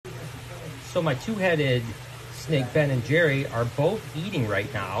So my two-headed snake, Ben and Jerry, are both eating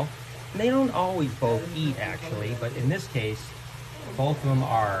right now. And they don't always both eat, actually, but in this case, both of them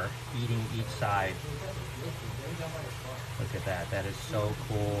are eating each side. Look at that. That is so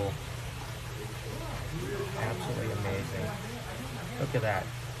cool. Absolutely amazing. Look at that.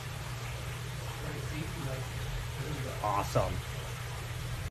 Awesome.